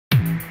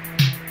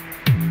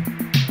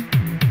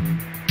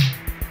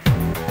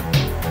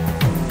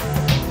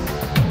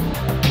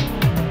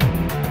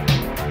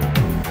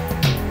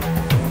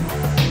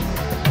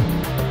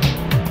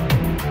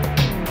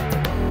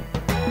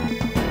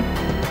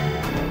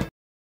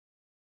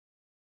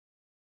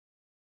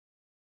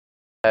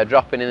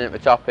Dropping in at the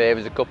top here,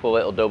 there's a couple of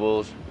little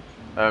doubles.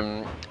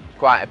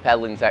 Quite a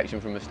pedalling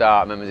section from the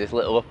start. Remember, this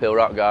little uphill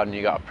rock garden,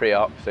 you got a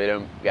pre-op so you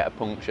don't get a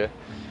puncture.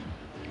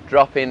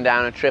 Dropping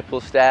down a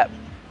triple step,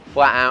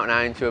 flat out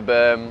now into a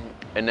berm,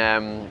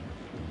 and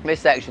this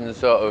section is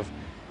sort of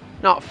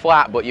not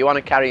flat, but you want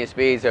to carry your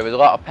speed, so there's a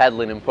lot of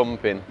pedalling and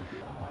pumping.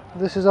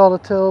 This is all a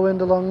tailwind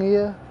along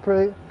here,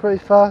 pretty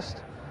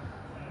fast.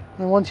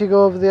 And once you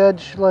go over the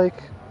edge, like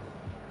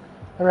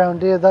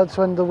around here, that's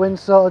when the wind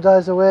sort of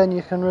dies away and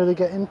you can really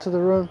get into the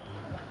run.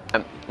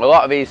 A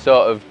lot of these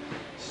sort of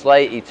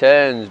slatey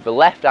turns, the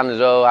left-handers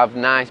all have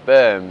nice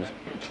berms,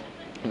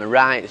 and the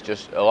right is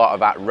just a lot of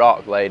that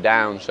rock laid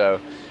down,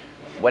 so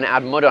when it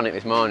had mud on it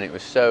this morning it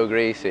was so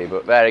greasy,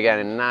 but there again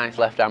a nice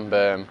left-hand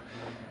berm,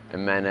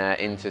 and then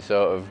into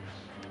sort of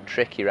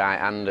tricky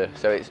right-hander,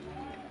 so it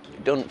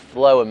doesn't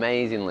flow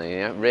amazingly.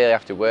 You really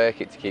have to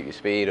work it to keep your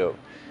speed up,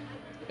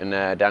 and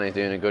Danny's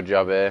doing a good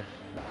job here.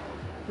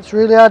 It's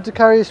really hard to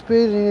carry your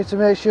speed, and you need to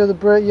make sure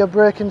your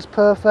braking's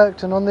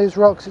perfect, and on these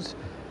rocks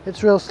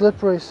it's real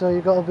slippery, so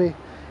you've got to be,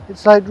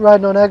 it's like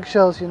riding on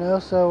eggshells, you know,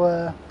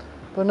 so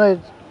but no,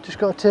 you just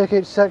got to take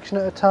each section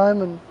at a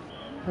time, and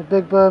a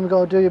big berm, you've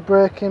got to do your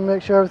braking,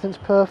 make sure everything's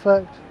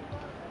perfect.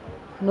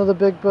 Another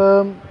big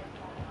berm,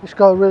 you just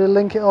got to really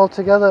link it all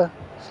together.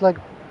 It's like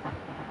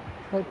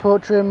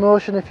poetry in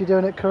motion if you're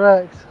doing it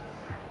correct.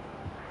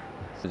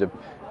 There's a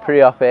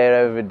pre-op here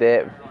over the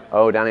dip.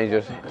 Oh, Danny's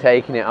just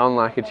taking it on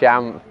like a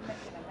champ.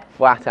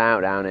 Flat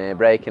out down here,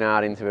 braking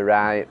hard into the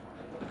right.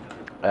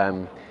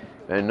 And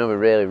another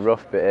really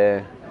rough bit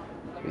here.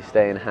 He's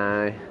staying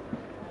high.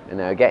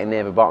 And getting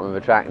near the bottom of the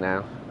track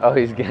now. Oh,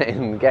 he's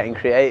getting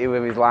creative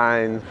with his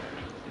lines.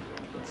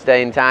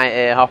 Staying tight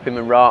here, hopping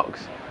the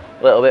rocks.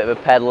 A little bit of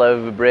a pedal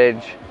over the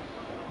bridge.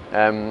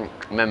 Remember,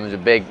 there's a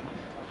big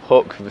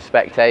hook for the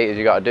spectators.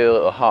 You've got to do a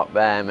little hop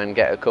there and then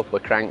get a couple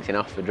of cranks in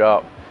off the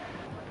drop.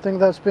 I think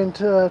that's been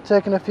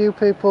taking a few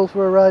people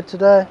for a ride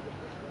today.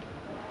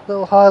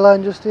 Little high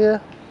line just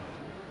here,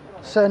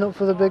 setting up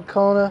for the big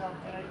corner.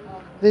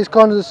 These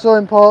corners are so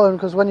important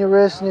because when you're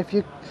racing,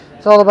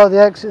 it's all about the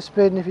exit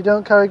speed, and if you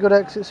don't carry good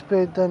exit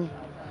speed, then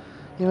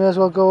you may as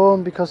well go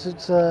home, because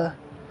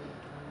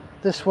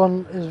this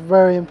one is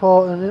very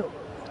important.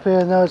 Up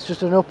here now it's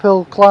just an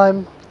uphill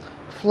climb,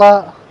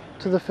 flat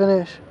to the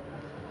finish.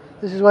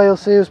 This is where you'll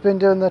see who's been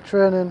doing their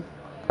training.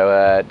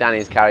 So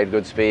Danny's carried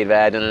good speed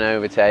there, done an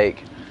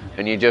overtake,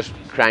 and you're just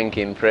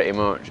cranking pretty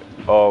much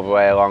all the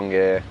way along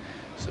here.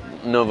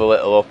 Another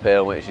little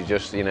uphill, which is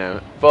just, you know,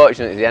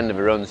 fortunately it's the end of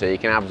the run, so you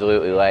can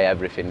absolutely lay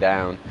everything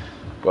down.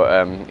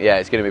 But yeah,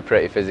 it's going to be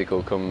pretty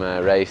physical come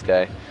race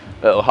day.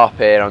 Little hop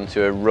here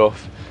onto a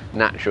rough,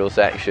 natural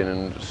section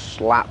and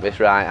slap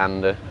this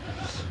right-hander.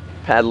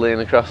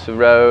 Pedalling across the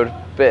road,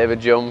 bit of a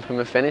jump from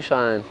the finish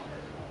line.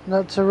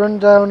 Now to run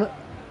down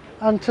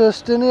Antur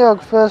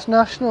Stiniog, first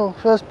national,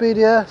 first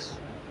BDS.